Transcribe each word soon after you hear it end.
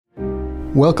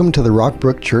Welcome to the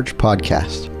Rockbrook Church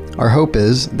podcast. Our hope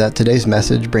is that today's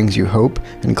message brings you hope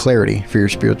and clarity for your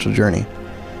spiritual journey.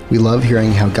 We love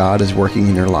hearing how God is working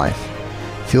in your life.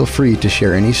 Feel free to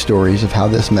share any stories of how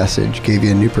this message gave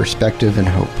you a new perspective and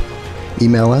hope.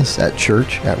 Email us at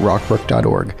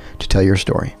church@rockbrook.org to tell your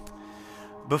story.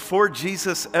 Before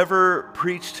Jesus ever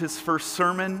preached his first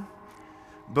sermon,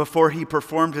 before he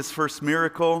performed his first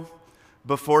miracle,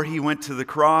 before he went to the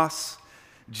cross,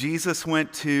 Jesus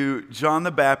went to John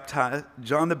the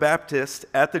Baptist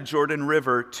at the Jordan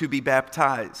River to be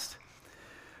baptized.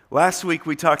 Last week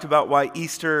we talked about why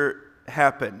Easter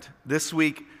happened. This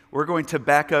week we're going to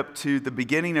back up to the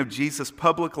beginning of Jesus'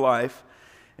 public life,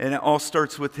 and it all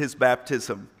starts with his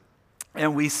baptism.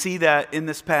 And we see that in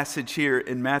this passage here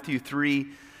in Matthew 3,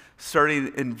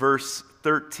 starting in verse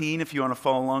 13, if you want to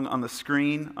follow along on the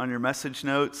screen, on your message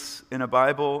notes in a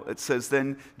Bible. It says,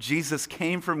 "Then Jesus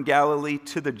came from Galilee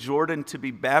to the Jordan to be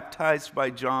baptized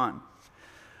by John.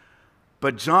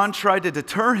 But John tried to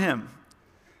deter him,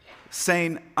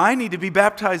 saying, 'I need to be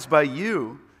baptized by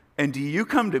you, and do you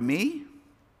come to me?'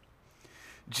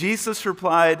 Jesus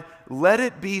replied, 'Let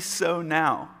it be so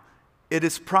now. It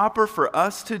is proper for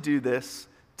us to do this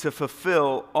to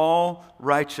fulfill all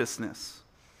righteousness.'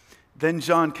 Then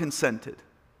John consented.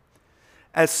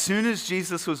 As soon as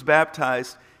Jesus was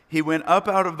baptized, he went up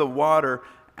out of the water.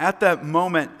 At that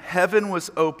moment, heaven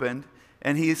was opened,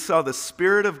 and he saw the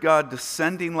Spirit of God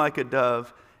descending like a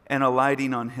dove and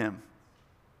alighting on him.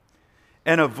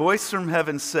 And a voice from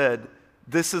heaven said,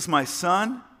 'This is my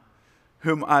Son,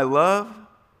 whom I love.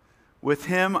 With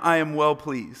him I am well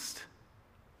pleased.'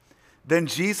 Then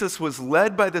Jesus was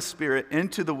led by the Spirit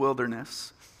into the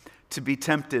wilderness to be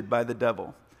tempted by the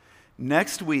devil."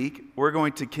 Next week, we're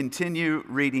going to continue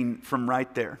reading from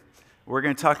right there. We're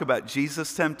going to talk about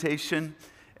Jesus' temptation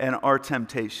and our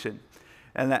temptation.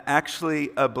 And that actually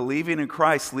believing in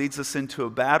Christ leads us into a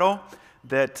battle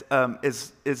that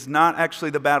is not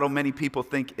actually the battle many people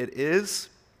think it is.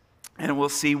 And we'll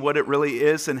see what it really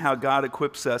is and how God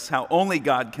equips us, how only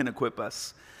God can equip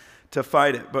us to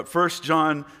fight it. But first,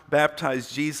 John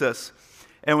baptized Jesus.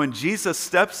 And when Jesus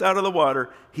steps out of the water,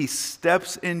 he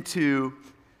steps into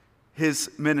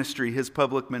his ministry, his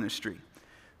public ministry.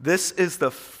 This is the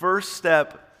first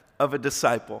step of a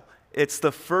disciple. It's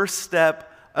the first step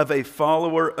of a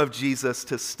follower of Jesus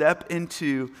to step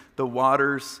into the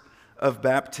waters of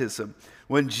baptism.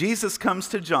 When Jesus comes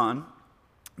to John,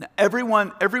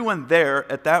 everyone there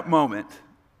at that moment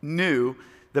knew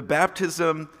the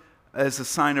baptism as a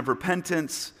sign of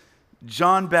repentance.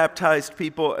 John baptized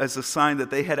people as a sign that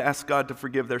they had asked God to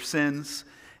forgive their sins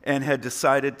and had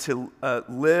decided to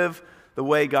live the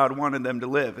way God wanted them to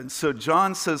live. And so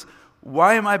John says,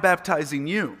 "Why am I baptizing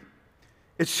you?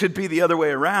 It should be the other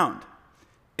way around."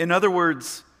 In other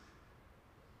words,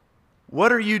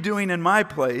 what are you doing in my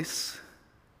place,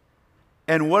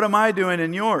 and what am I doing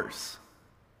in yours?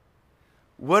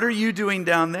 What are you doing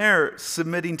down there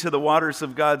submitting to the waters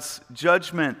of God's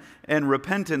judgment and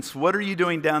repentance? What are you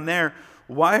doing down there?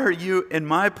 Why are you in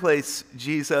my place,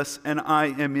 Jesus, and I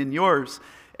am in yours?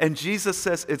 And Jesus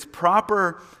says it's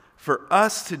proper for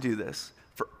us to do this,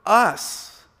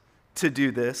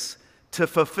 to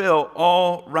fulfill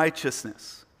all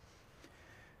righteousness.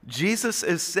 Jesus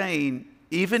is saying,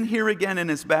 even here again in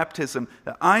his baptism,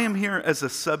 that I am here as a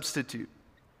substitute.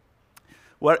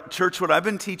 What I've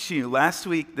been teaching you last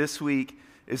week, this week,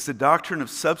 is the doctrine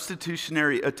of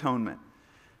substitutionary atonement.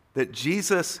 That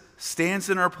Jesus stands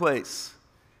in our place,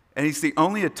 and he's the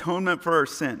only atonement for our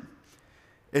sin.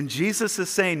 And Jesus is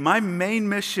saying, my main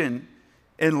mission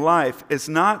in life is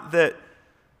not that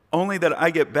only that I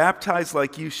get baptized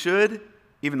like you should,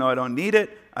 even though I don't need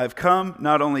it. I've come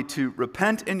not only to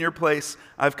repent in your place,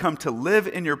 I've come to live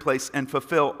in your place and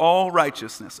fulfill all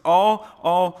righteousness,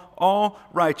 all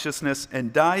righteousness,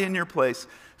 and die in your place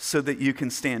so that you can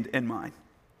stand in mine.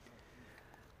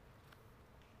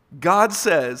 God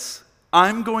says,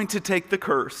 I'm going to take the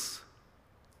curse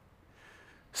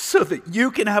so that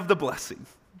you can have the blessing.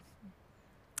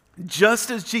 Just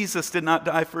as Jesus did not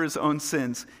die for his own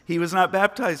sins, he was not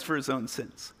baptized for his own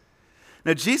sins.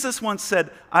 Now, Jesus once said,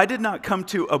 I did not come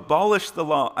to abolish the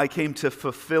law, I came to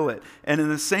fulfill it. And in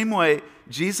the same way,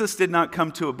 Jesus did not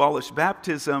come to abolish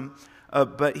baptism,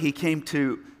 but he came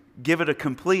to give it a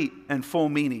complete and full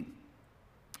meaning.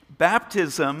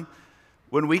 Baptism,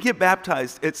 when we get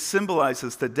baptized, it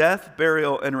symbolizes the death,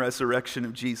 burial, and resurrection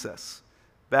of Jesus.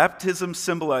 Baptism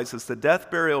symbolizes the death,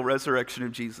 burial, resurrection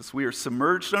of Jesus. We are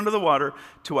submerged under the water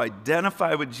to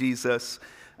identify with Jesus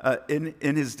in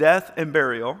his death and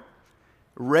burial,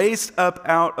 raised up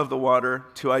out of the water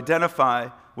to identify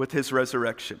with his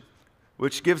resurrection.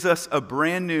 which gives us a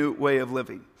brand new way of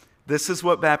living. This is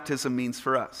what baptism means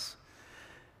for us.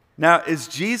 Now, as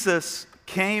Jesus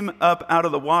came up out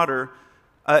of the water,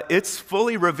 it's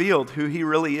fully revealed who he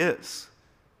really is.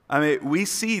 I mean, we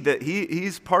see that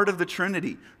he's part of the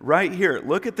Trinity right here.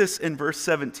 Look at this in verse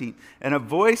 17. And a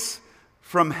voice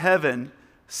from heaven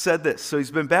said this. So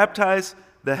he's been baptized,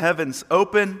 the heavens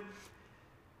open,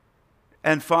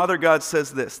 and Father God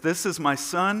says this, "This is my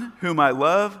Son, whom I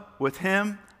love. With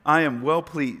him I am well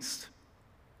pleased."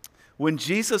 When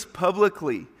Jesus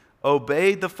publicly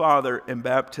obeyed the Father in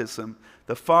baptism,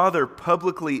 the Father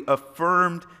publicly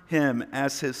affirmed him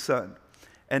as his Son.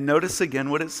 And notice again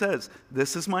what it says.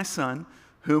 "This is my Son,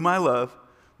 whom I love.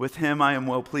 With him I am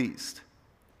well pleased."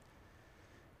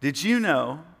 Did you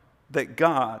know that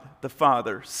God, the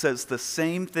Father, says the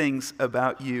same things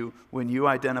about you when you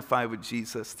identify with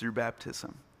Jesus through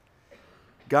baptism?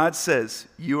 God says,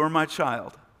 "You are my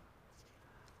child.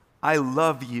 I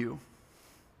love you,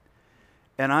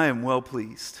 and I am well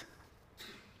pleased."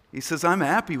 He says, "I'm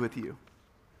happy with you."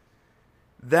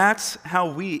 That's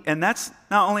how and that's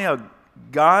not only how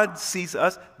God sees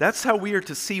us, that's how we are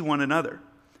to see one another.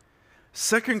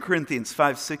 2 Corinthians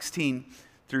 5:16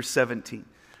 through 17.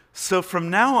 "So from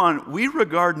now on, we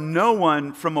regard no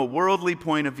one from a worldly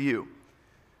point of view.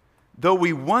 Though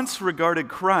we once regarded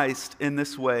Christ in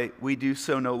this way, we do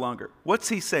so no longer." What's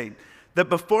he saying? That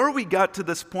before we got to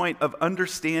this point of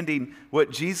understanding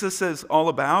what Jesus is all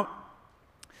about,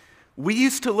 we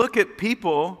used to look at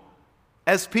people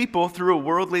as people through a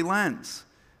worldly lens.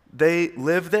 They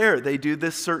live there. They do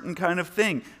this certain kind of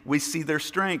thing. We see their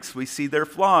strengths. We see their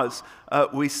flaws.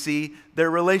 We see their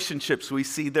relationships. We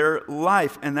see their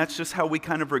life. And that's just how we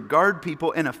kind of regard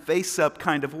people in a face-up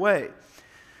kind of way.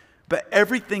 But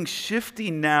everything's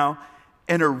shifting now,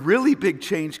 and a really big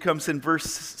change comes in verse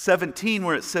 17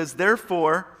 where it says,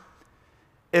 "Therefore,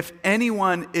 if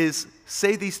anyone is,"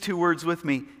 say these two words with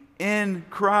me, "in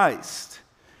Christ,"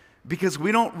 because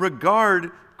we don't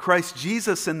regard Christ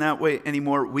Jesus in that way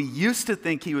anymore. We used to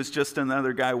think he was just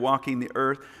another guy walking the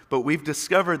earth, but we've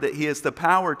discovered that he has the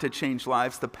power to change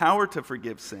lives, the power to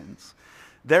forgive sins.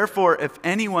 "Therefore, if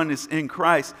anyone is in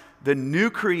Christ, the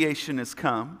new creation has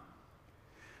come.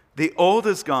 The old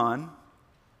is gone,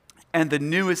 and the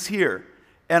new is here."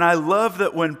 And I love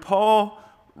that when Paul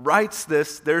writes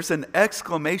this, there's an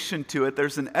exclamation to it.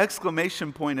 There's an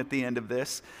exclamation point at the end of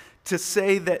this to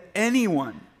say that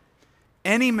anyone,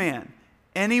 any man,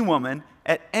 any woman,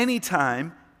 at any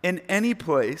time, in any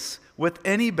place, with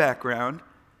any background,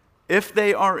 if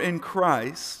they are in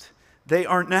Christ, they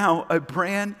are now a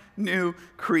brand new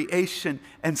creation,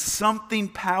 and something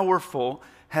powerful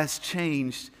has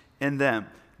changed in them.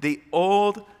 The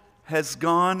old has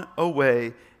gone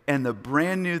away, and the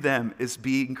brand new them is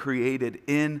being created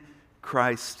in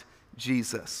Christ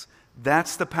Jesus.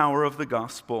 That's the power of the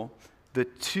gospel. The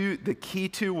key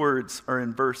two words are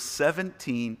in verse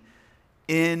 17,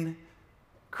 in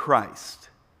Christ.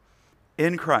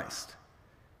 In Christ.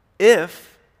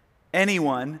 If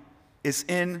anyone is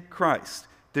in Christ.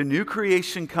 The new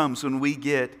creation comes when we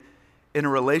get in a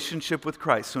relationship with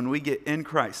Christ, when we get in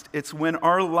Christ. It's when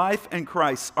our life and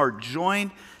Christ are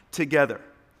joined together.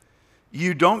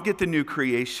 You don't get the new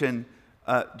creation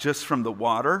just from the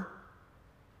water.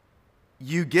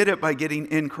 You get it by getting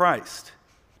in Christ.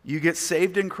 You get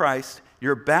saved in Christ.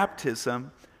 Your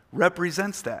baptism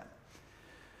represents that.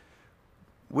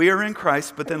 We are in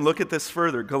Christ, but then look at this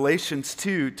further. Galatians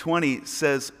 2:20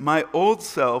 says, "My old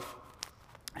self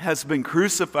has been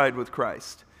crucified with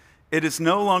Christ. It is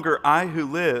no longer I who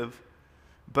live,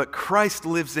 but Christ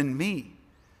lives in me.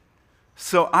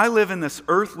 So I live in this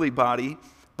earthly body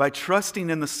by trusting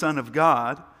in the Son of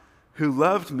God who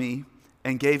loved me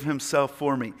and gave himself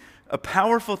for me." A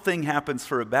powerful thing happens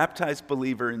for a baptized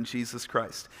believer in Jesus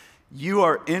Christ. You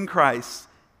are in Christ,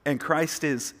 and Christ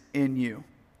is in you.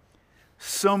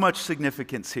 So much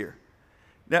significance here.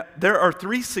 Now, there are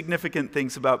three significant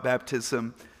things about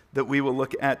baptism that we will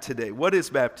look at today. What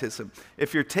is baptism?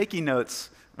 If you're taking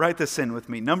notes, write this in with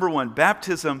me. Number one,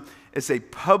 baptism is a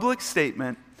public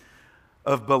statement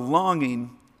of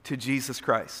belonging to Jesus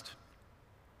Christ.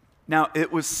 Now,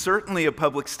 it was certainly a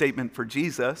public statement for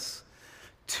Jesus.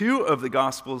 2 of the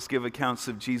Gospels give accounts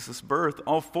of Jesus' birth.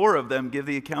 All 4 of them give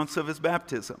the accounts of his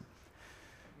baptism.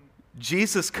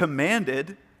 Jesus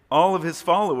commanded all of his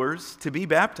followers to be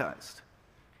baptized.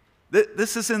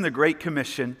 This is in the Great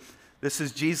Commission. This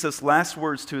is Jesus' last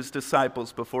words to his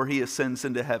disciples before he ascends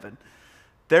into heaven.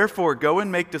 "Therefore, go and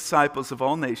make disciples of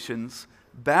all nations,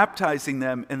 baptizing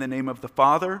them in the name of the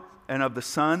Father and of the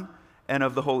Son and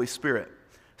of the Holy Spirit."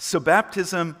 So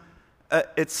baptism,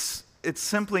 it's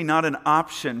simply not an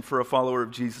option for a follower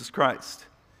of Jesus Christ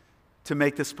to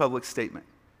make this public statement.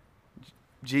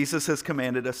 Jesus has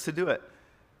commanded us to do it.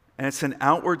 And it's an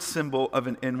outward symbol of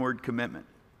an inward commitment.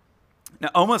 Now,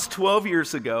 almost 12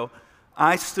 years ago,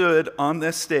 I stood on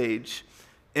this stage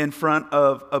in front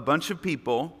of a bunch of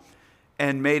people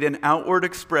and made an outward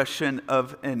expression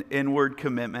of an inward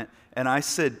commitment. And I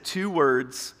said 2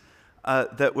 words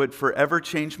that would forever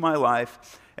change my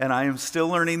life, and I am still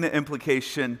learning the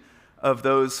implication of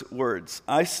those words.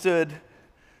 I stood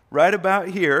right about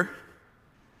here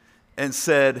and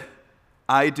said,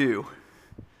 "I do."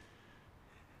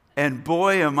 And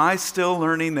boy, am I still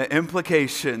learning the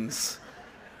implications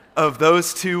of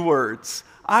those 2 words.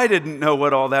 I didn't know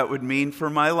what all that would mean for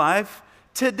my life.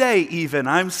 Today even,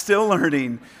 I'm still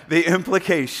learning the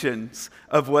implications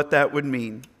of what that would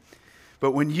mean.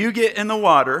 But when you get in the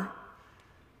water,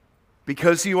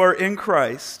 because you are in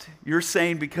Christ, you're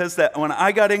saying, because that when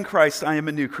I got in Christ, I am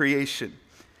a new creation.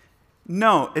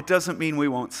 No, it doesn't mean we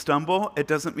won't stumble. It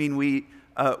doesn't mean we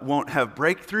won't have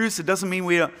breakthroughs. It doesn't mean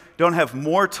we don't have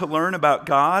more to learn about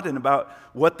God and about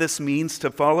what this means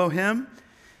to follow Him.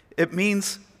 It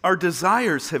means our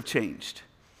desires have changed.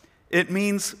 It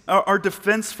means our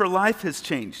defense for life has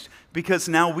changed, because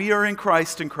now we are in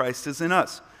Christ and Christ is in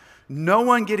us. No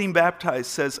one getting baptized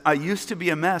says, "I used to be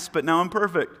a mess, but now I'm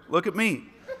perfect. Look at me."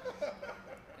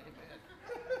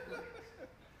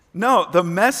 No, the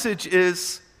message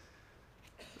is,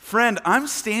 friend, I'm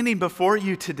standing before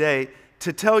you today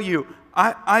to tell you,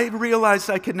 I realized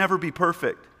I could never be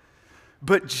perfect,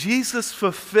 but Jesus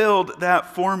fulfilled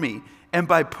that for me. And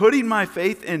by putting my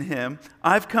faith in Him,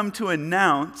 I've come to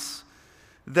announce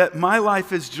that my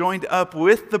life is joined up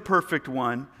with the perfect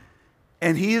one,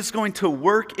 and He is going to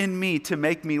work in me to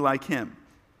make me like Him.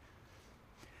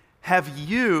 Have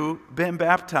you been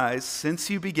baptized since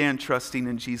you began trusting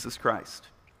in Jesus Christ?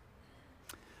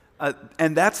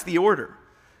 And that's the order.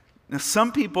 Now,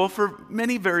 some people, for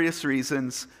many various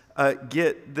reasons,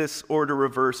 get this order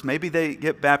reversed. Maybe they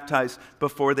get baptized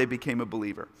before they became a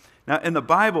believer. Now, in the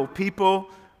Bible,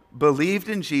 people believed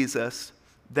in Jesus,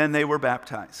 then they were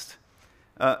baptized.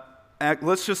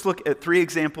 Let's just look at 3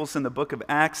 examples in the book of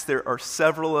Acts. There are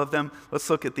several of them. Let's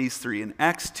look at these 3. In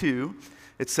Acts 2,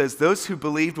 it says, those who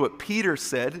believed what Peter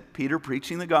said, Peter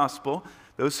preaching the gospel,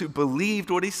 those who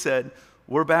believed what he said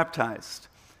were baptized.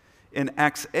 In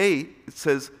Acts 8, it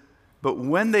says, but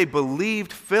when they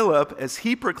believed Philip as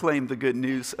he proclaimed the good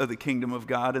news of the kingdom of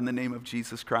God in the name of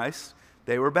Jesus Christ,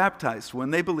 they were baptized.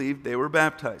 When they believed, they were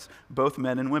baptized, both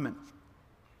men and women.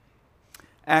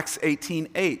 Acts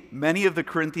 18:8, many of the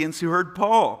Corinthians who heard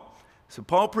Paul. So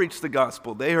Paul preached the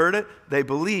gospel. They heard it, they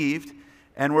believed,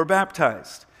 and were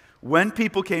baptized. When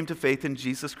people came to faith in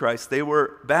Jesus Christ, they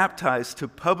were baptized to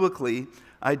publicly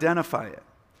identify it.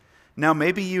 Now,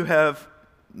 maybe you have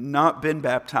not been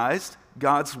baptized.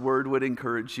 God's word would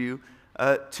encourage you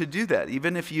to do that.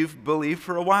 Even if you've believed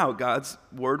for a while, God's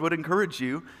word would encourage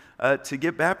you to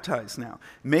get baptized now.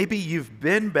 Maybe you've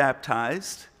been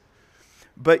baptized,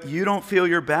 but you don't feel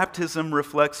your baptism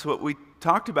reflects what we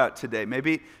talked about today.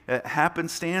 Maybe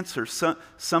happenstance or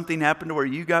something happened to where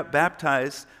you got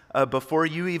baptized before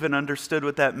you even understood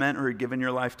what that meant or had given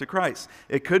your life to Christ.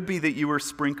 It could be that you were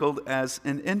sprinkled as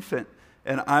an infant.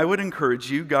 And I would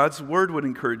encourage you, God's word would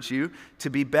encourage you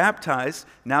to be baptized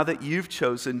now that you've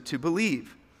chosen to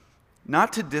believe.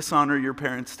 Not to dishonor your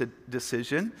parents'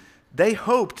 decision. They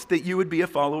hoped that you would be a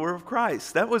follower of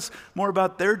Christ. That was more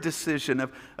about their decision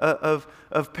of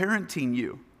parenting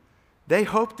you. They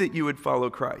hoped that you would follow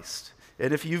Christ.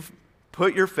 And if you've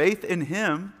put your faith in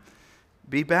Him,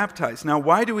 be baptized. Now,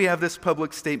 why do we have this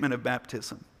public statement of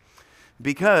baptism?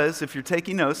 Because, if you're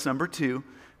taking notes, number 2,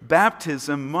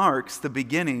 baptism marks the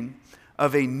beginning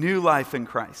of a new life in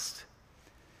Christ.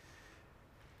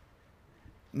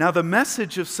 Now, the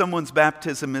message of someone's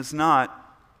baptism is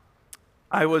not,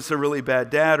 I was a really bad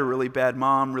dad, or really bad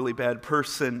mom, really bad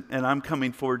person, and I'm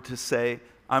coming forward to say,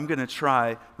 I'm going to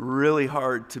try really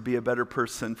hard to be a better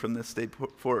person from this day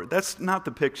forward. That's not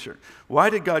the picture. Why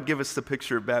did God give us the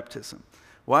picture of baptism?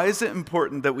 Why is it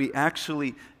important that we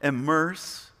actually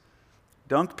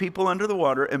dunk people under the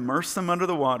water, immerse them under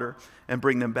the water, and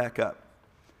bring them back up?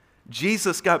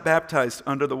 Jesus got baptized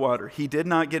under the water. He did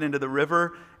not get into the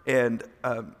river and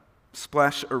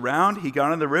splash around. He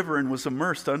got in the river and was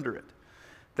immersed under it.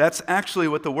 That's actually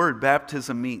what the word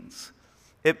baptism means.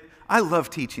 I love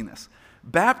teaching this.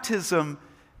 Baptism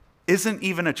isn't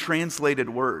even a translated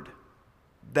word.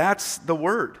 That's the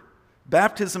word.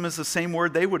 Baptism is the same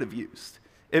word they would have used.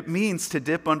 It means to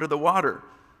dip under the water.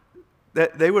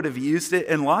 that they would have used it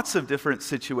in lots of different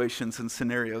situations and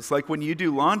scenarios. Like when you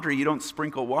do laundry, you don't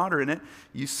sprinkle water in it.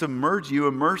 You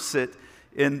immerse it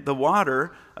in the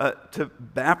water to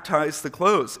baptize the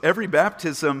clothes. Every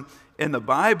baptism in the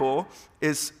Bible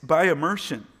is by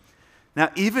immersion. Now,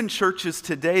 even churches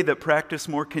today that practice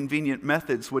more convenient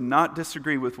methods would not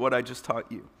disagree with what I just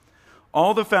taught you.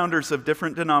 All the founders of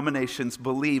different denominations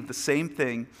believe the same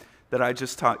thing that I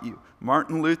just taught you.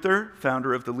 Martin Luther,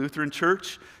 founder of the Lutheran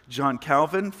Church. John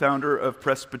Calvin, founder of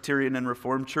Presbyterian and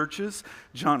Reformed churches.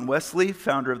 John Wesley,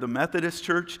 founder of the Methodist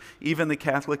Church. Even the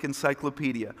Catholic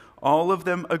Encyclopedia. All of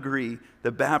them agree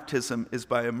that baptism is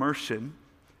by immersion.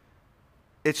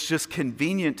 It's just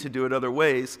convenient to do it other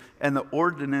ways, and the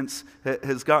ordinance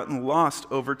has gotten lost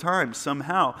over time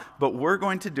somehow. But we're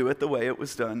going to do it the way it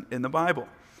was done in the Bible.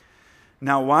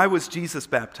 Now, why was Jesus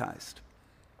baptized?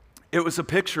 It was a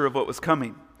picture of what was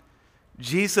coming.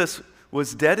 Jesus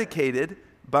was dedicated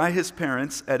by his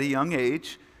parents at a young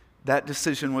age. That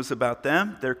decision was about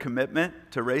them, their commitment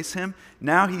to raise him.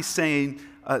 Now he's saying,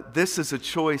 this is a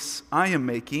choice I am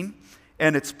making,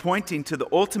 and it's pointing to the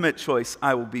ultimate choice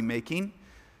I will be making,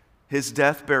 his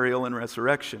death, burial, and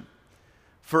resurrection.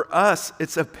 For us,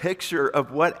 it's a picture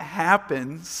of what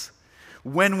happens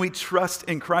when we trust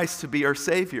in Christ to be our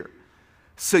Savior.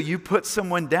 So you put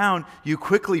someone down, you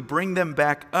quickly bring them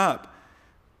back up.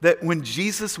 That when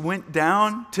Jesus went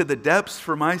down to the depths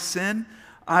for my sin,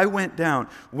 I went down.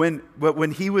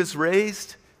 When he was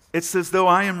raised, it's as though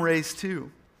I am raised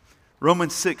too.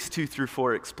 Romans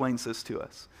 6:2-4 explains this to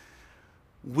us.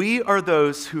 We are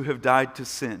those who have died to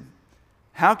sin.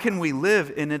 How can we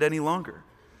live in it any longer?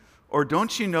 Or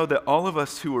don't you know that all of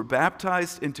us who were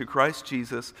baptized into Christ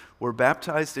Jesus were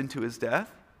baptized into his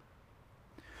death?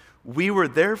 We were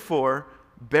therefore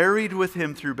buried with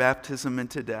him through baptism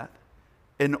into death,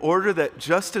 in order that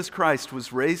just as Christ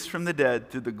was raised from the dead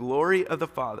through the glory of the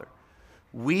Father,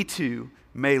 we too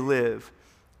may live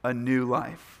a new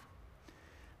life.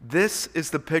 This is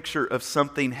the picture of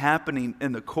something happening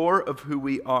in the core of who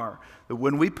we are. That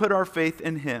when we put our faith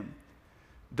in him,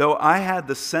 though I had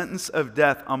the sentence of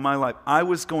death on my life, I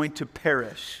was going to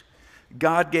perish.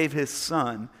 God gave his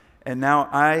Son, and now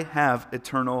I have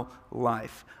eternal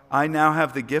life. I now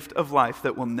have the gift of life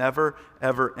that will never,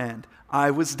 ever end.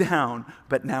 I was down,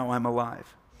 but now I'm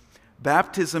alive.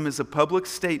 Baptism is a public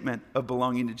statement of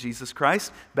belonging to Jesus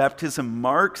Christ. Baptism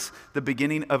marks the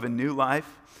beginning of a new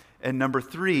life. And number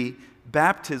 3,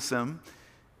 baptism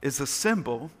is a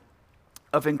symbol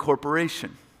of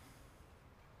incorporation.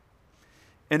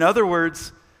 In other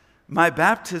words, my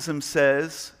baptism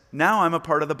says, now I'm a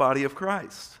part of the body of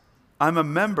Christ. I'm a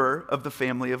member of the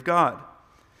family of God.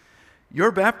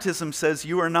 Your baptism says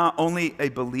you are not only a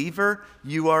believer,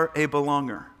 you are a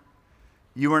belonger.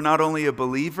 You are not only a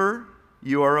believer,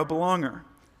 you are a belonger.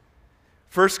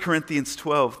 1 Corinthians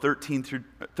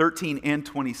 12:13 and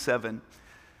 27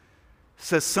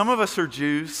 says, some of us are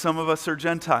Jews, some of us are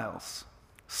Gentiles.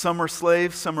 Some are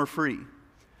slaves, some are free.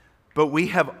 But we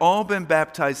have all been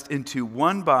baptized into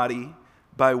one body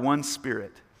by one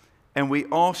Spirit, and we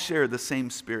all share the same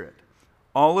Spirit.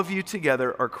 All of you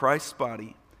together are Christ's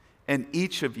body, and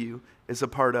each of you is a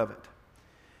part of it.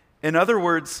 In other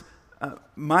words,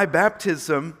 my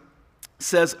baptism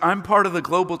says I'm part of the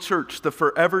global church, the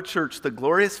forever church, the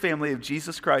glorious family of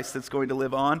Jesus Christ that's going to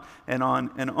live on and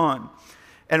on and on.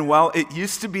 And while it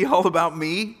used to be all about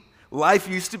me, life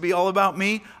used to be all about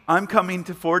me, I'm coming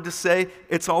forward to say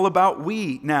it's all about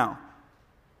we now.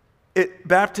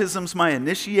 Baptism's my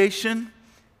initiation,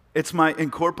 it's my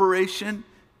incorporation,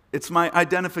 it's my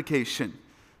identification.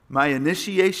 My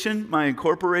initiation, my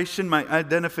incorporation, my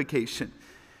identification.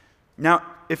 Now,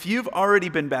 if you've already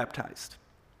been baptized,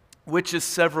 which is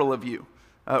several of you,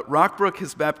 Rockbrook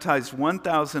has baptized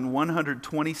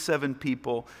 1,127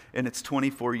 people in its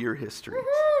 24-year history.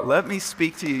 Woo-hoo! Let me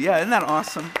speak to you. Yeah, isn't that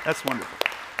awesome? That's wonderful.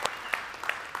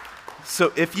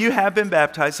 So if you have been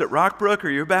baptized at Rockbrook or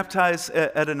you're baptized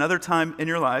at another time in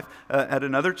your life, at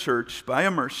another church by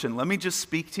immersion, let me just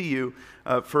speak to you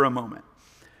for a moment.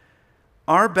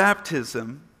 Our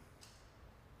baptism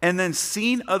and then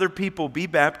seeing other people be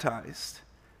baptized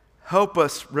help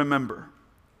us remember.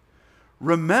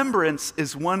 Remembrance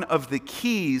is one of the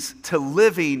keys to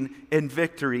living in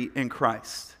victory in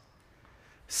Christ.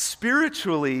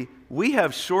 Spiritually, we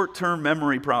have short-term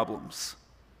memory problems.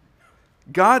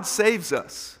 God saves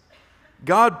us.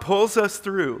 God pulls us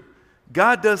through.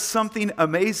 God does something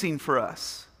amazing for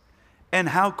us. And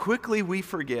how quickly we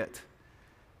forget.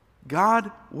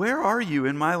 God, where are you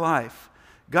in my life?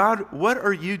 God, what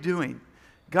are you doing?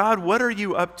 God, what are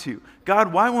you up to?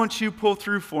 God, why won't you pull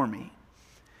through for me?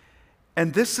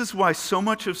 And this is why so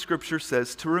much of Scripture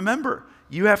says to remember.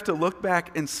 You have to look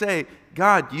back and say,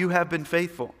 God, you have been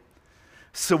faithful.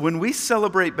 So when we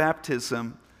celebrate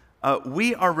baptism,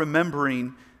 we are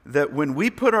remembering that when we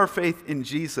put our faith in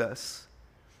Jesus,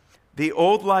 the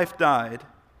old life died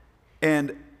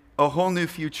and a whole new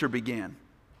future began.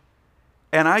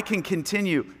 And I can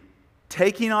continue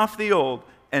taking off the old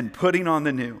and putting on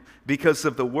the new because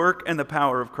of the work and the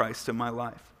power of Christ in my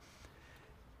life.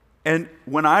 And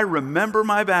when I remember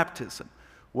my baptism,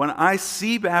 when I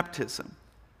see baptism,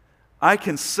 I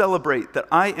can celebrate that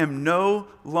I am no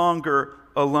longer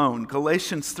alone.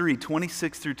 Galatians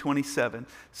 3:26 through 27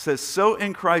 says, "So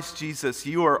in Christ Jesus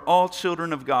you are all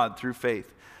children of God through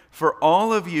faith. For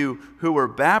all of you who were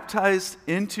baptized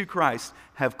into Christ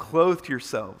have clothed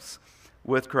yourselves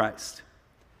with Christ."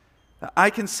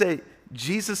 I can say,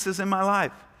 Jesus is in my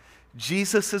life.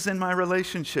 Jesus is in my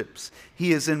relationships.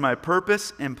 He is in my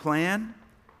purpose and plan.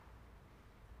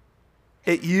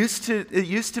 It used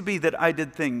to be that I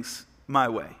did things my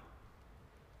way.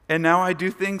 And now I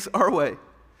do things our way.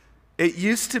 It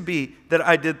used to be that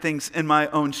I did things in my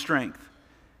own strength.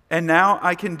 And now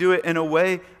I can do it in a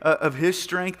way of His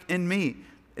strength in me.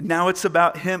 Now it's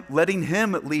about Him, letting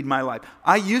Him lead my life.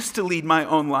 I used to lead my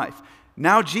own life.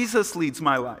 Now Jesus leads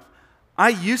my life. I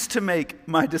used to make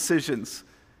my decisions.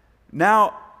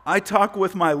 Now I talk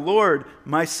with my Lord,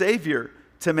 my Savior,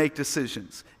 to make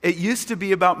decisions. It used to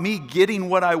be about me getting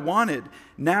what I wanted.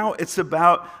 Now it's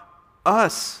about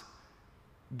us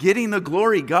getting the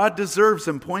glory God deserves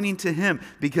and pointing to Him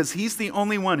because He's the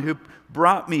only one who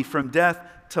brought me from death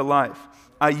to life.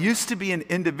 I used to be an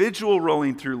individual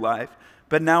rolling through life,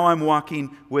 but now I'm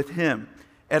walking with Him.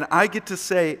 And I get to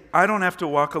say, I don't have to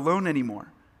walk alone anymore.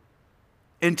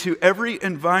 Into every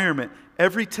environment,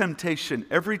 every temptation,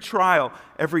 every trial,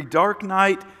 every dark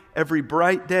night, every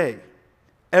bright day,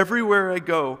 everywhere I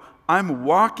go, I'm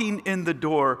walking in the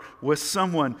door with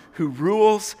someone who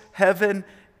rules heaven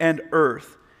and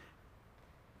earth.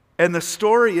 And the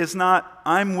story is not,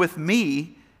 I'm with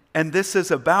me, and this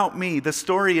is about me. The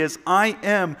story is, I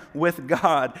am with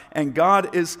God, and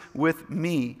God is with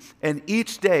me. And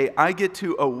each day, I get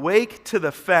to awake to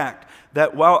the fact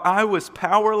that while I was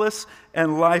powerless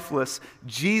and lifeless,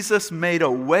 Jesus made a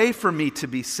way for me to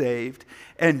be saved,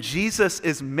 and Jesus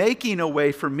is making a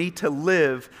way for me to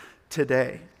live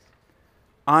today.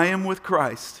 I am with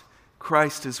Christ.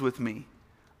 Christ is with me.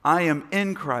 I am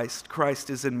in Christ. Christ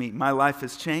is in me. My life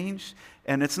has changed,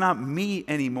 and it's not me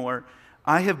anymore.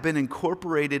 I have been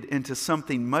incorporated into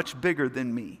something much bigger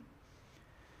than me.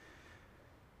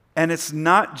 And it's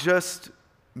not just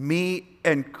me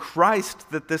and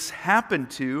Christ that this happened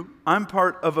to. I'm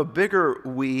part of a bigger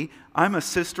we. I'm a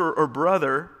sister or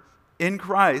brother in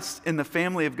Christ, in the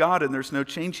family of God, and there's no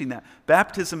changing that.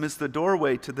 Baptism is the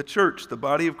doorway to the church, the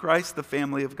body of Christ, the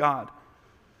family of God.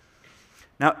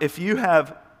 Now, if you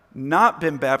have not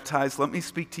been baptized, let me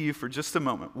speak to you for just a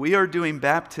moment. We are doing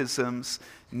baptisms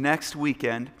next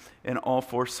weekend in all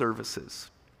 4 services.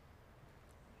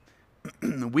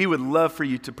 We would love for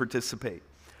you to participate.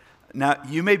 Now,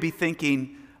 you may be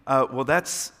thinking, well,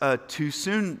 that's too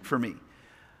soon for me.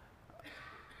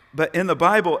 But in the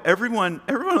Bible, everyone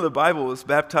in the Bible was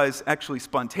baptized actually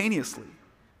spontaneously.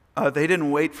 They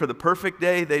didn't wait for the perfect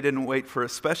day. They didn't wait for a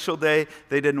special day.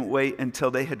 They didn't wait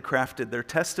until they had crafted their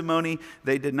testimony.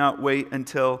 They did not wait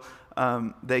until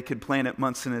they could plan it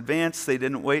months in advance. They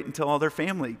didn't wait until all their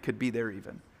family could be there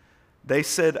even. They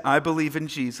said, I believe in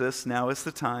Jesus. Now is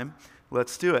the time.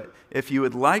 Let's do it. If you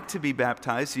would like to be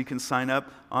baptized, you can sign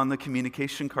up on the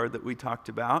communication card that we talked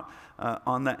about,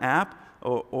 on the app,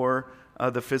 or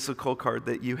the physical card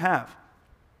that you have.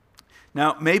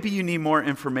 Now, maybe you need more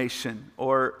information,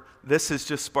 or this has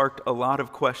just sparked a lot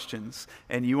of questions,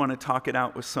 and you want to talk it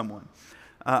out with someone.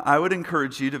 I would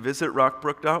encourage you to visit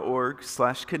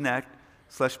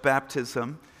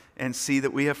rockbrook.org/connect/baptism and see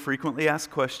that we have frequently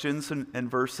asked questions and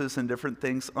verses and different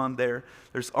things on there.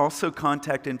 There's also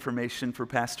contact information for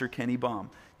Pastor Kenny Baum.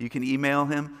 You can email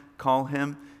him, call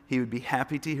him. He would be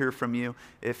happy to hear from you.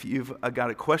 If you've got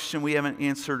a question we haven't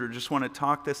answered or just want to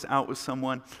talk this out with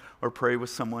someone or pray with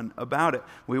someone about it,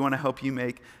 we want to help you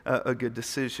make a good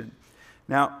decision.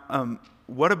 Now,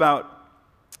 what about,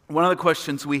 one of the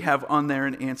questions we have on there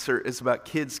and answer is about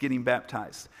kids getting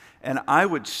baptized. And I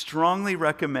would strongly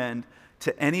recommend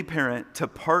to any parent to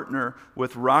partner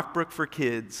with Rockbrook for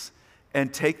Kids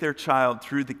and take their child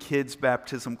through the kids'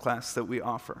 baptism class that we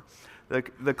offer.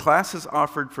 The class is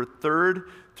offered for 3rd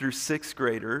through 6th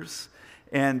graders,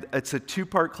 and it's a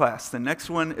 2-part class. The next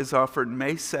one is offered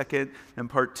May 2nd, and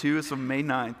part 2 is on May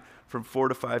 9th from 4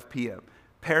 to 5 p.m.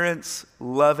 Parents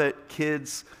love it.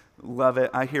 Kids love it.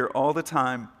 I hear all the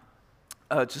time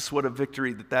just what a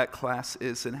victory that class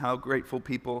is and how grateful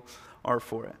people are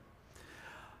for it.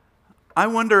 I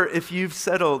wonder if you've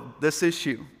settled this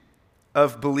issue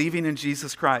of believing in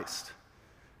Jesus Christ.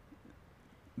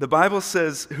 The Bible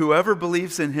says, whoever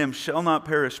believes in him shall not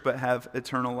perish but have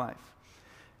eternal life.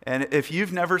 And if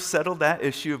you've never settled that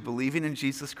issue of believing in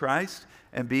Jesus Christ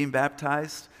and being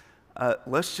baptized,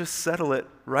 let's just settle it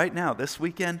right now, this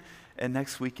weekend and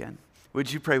next weekend.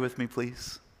 Would you pray with me,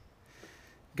 please?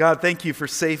 God, thank you for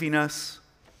saving us.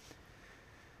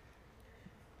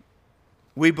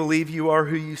 We believe you are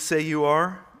who you say you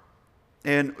are.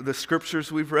 And the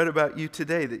scriptures we've read about you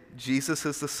today, that Jesus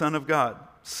is the Son of God,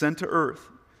 sent to earth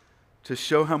to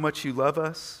show how much you love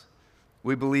us.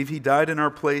 We believe he died in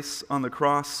our place on the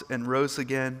cross and rose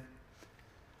again.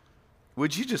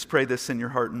 Would you just pray this in your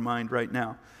heart and mind right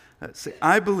now? Say,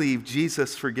 I believe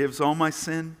Jesus forgives all my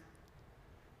sin.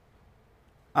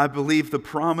 I believe the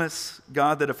promise,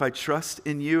 God, that if I trust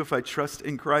in you, if I trust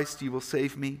in Christ, you will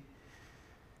save me.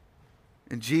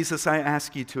 And Jesus, I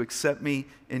ask you to accept me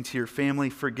into your family.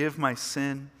 Forgive my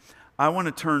sin. I want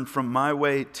to turn from my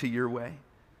way to your way.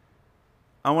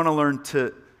 I want to learn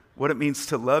what it means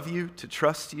to love you, to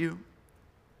trust you.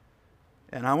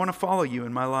 And I want to follow you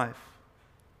in my life.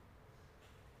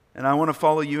 And I want to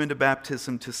follow you into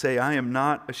baptism to say, I am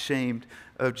not ashamed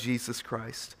of Jesus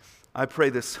Christ. I pray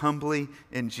this humbly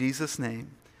in Jesus'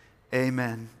 name.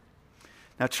 Amen.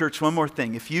 Now, church, one more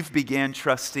thing. If you've began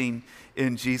trusting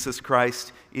in Jesus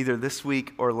Christ either this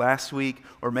week or last week,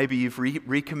 or maybe you've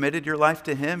recommitted your life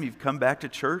to him, you've come back to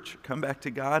church, come back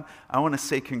to God, I want to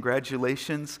say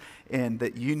congratulations, and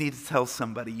that you need to tell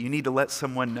somebody. You need to let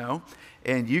someone know.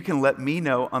 And you can let me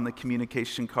know on the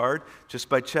communication card just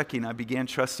by checking, I began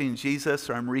trusting in Jesus,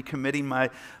 or I'm recommitting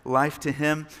my life to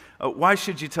him. Why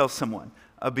should you tell someone?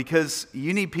 Because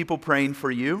you need people praying for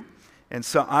you. And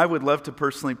so I would love to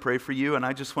personally pray for you, and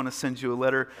I just want to send you a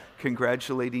letter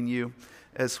congratulating you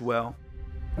as well.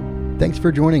 Thanks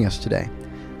for joining us today.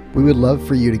 We would love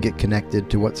for you to get connected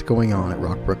to what's going on at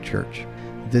Rockbrook Church.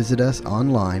 Visit us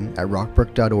online at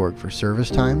rockbrook.org for service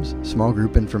times, small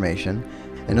group information,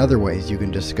 and other ways you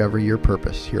can discover your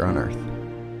purpose here on earth.